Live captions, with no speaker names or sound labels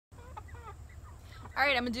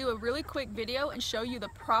Alright, I'm going to do a really quick video and show you the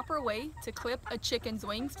proper way to clip a chicken's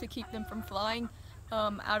wings to keep them from flying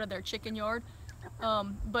out of their chicken yard.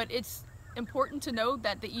 But it's important to know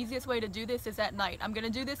that the easiest way to do this is at night. I'm going to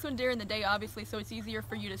do this one during the day obviously, so it's easier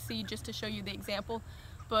for you to see just to show you the example.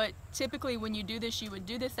 But typically when you do this, you would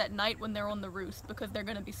do this at night when they're on the roost, because they're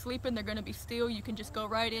going to be sleeping, they're going to be still. You can just go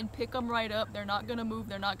right in, pick them right up, they're not going to move,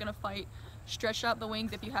 they're not going to fight. Stretch out the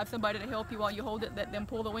wings. If you have somebody to help you while you hold it, let them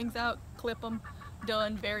pull the wings out, clip them.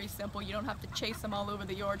 Done. Very simple. You don't have to chase them all over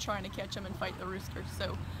the yard trying to catch them and fight the roosters.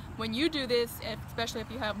 So when you do this, especially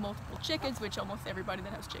if you have multiple chickens, which almost everybody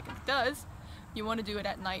that has chickens does, you want to do it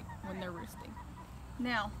at night when they're roosting.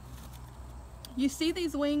 Now, you see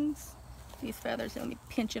these wings, these feathers, let me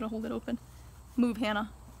pinch it to hold it open. Move,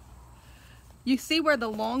 Hannah. You see where the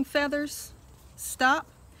long feathers stop?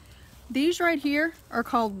 These right here are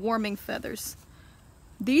called warming feathers.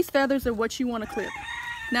 These feathers are what you want to clip.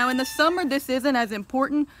 Now in the summer this isn't as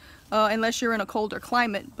important unless you're in a colder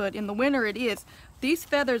climate, but in the winter it is. These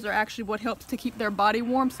feathers are actually what helps to keep their body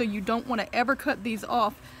warm, so you don't want to ever cut these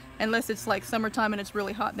off unless it's like summertime and it's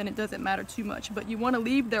really hot, then it doesn't matter too much. But you want to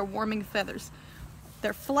leave their warming feathers.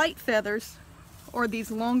 Their flight feathers are these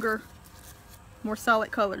longer, more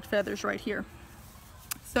solid colored feathers right here.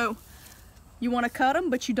 So you want to cut them,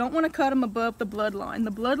 but you don't want to cut them above the bloodline.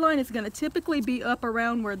 The bloodline is going to typically be up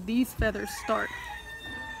around where these feathers start.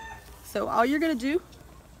 So all you're going to do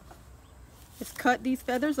is cut these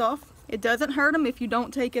feathers off. It doesn't hurt them if you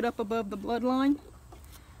don't take it up above the bloodline.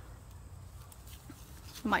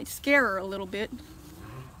 It might scare her a little bit.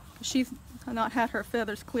 She's not had her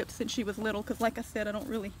feathers clipped since she was little, because like I said, I don't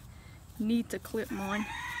really need to clip mine.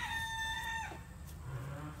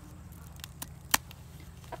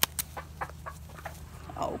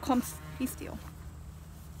 Oh, come, be still.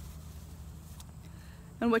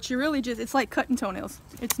 And what you really just, it's like cutting toenails.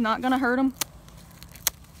 It's not gonna hurt them.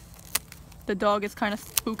 The dog is kind of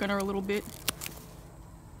spooking her a little bit.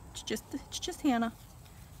 It's just Hannah.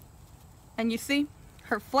 And you see,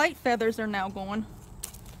 her flight feathers are now gone,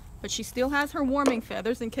 but she still has her warming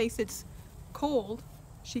feathers in case it's cold.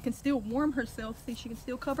 She can still warm herself. See, she can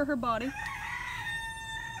still cover her body.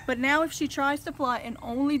 But now if she tries to fly and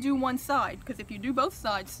only do one side, because if you do both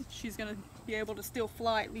sides, she's gonna be able to still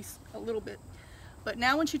fly at least a little bit. But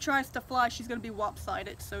now when she tries to fly, she's going to be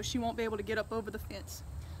lopsided, so she won't be able to get up over the fence.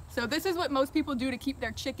 So this is what most people do to keep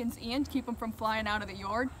their chickens in, to keep them from flying out of the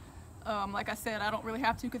yard. Like I said, I don't really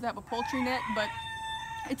have to because I have a poultry net, but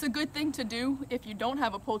it's a good thing to do if you don't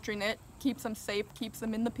have a poultry net. Keeps them safe, keeps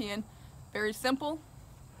them in the pen. Very simple,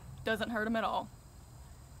 doesn't hurt them at all.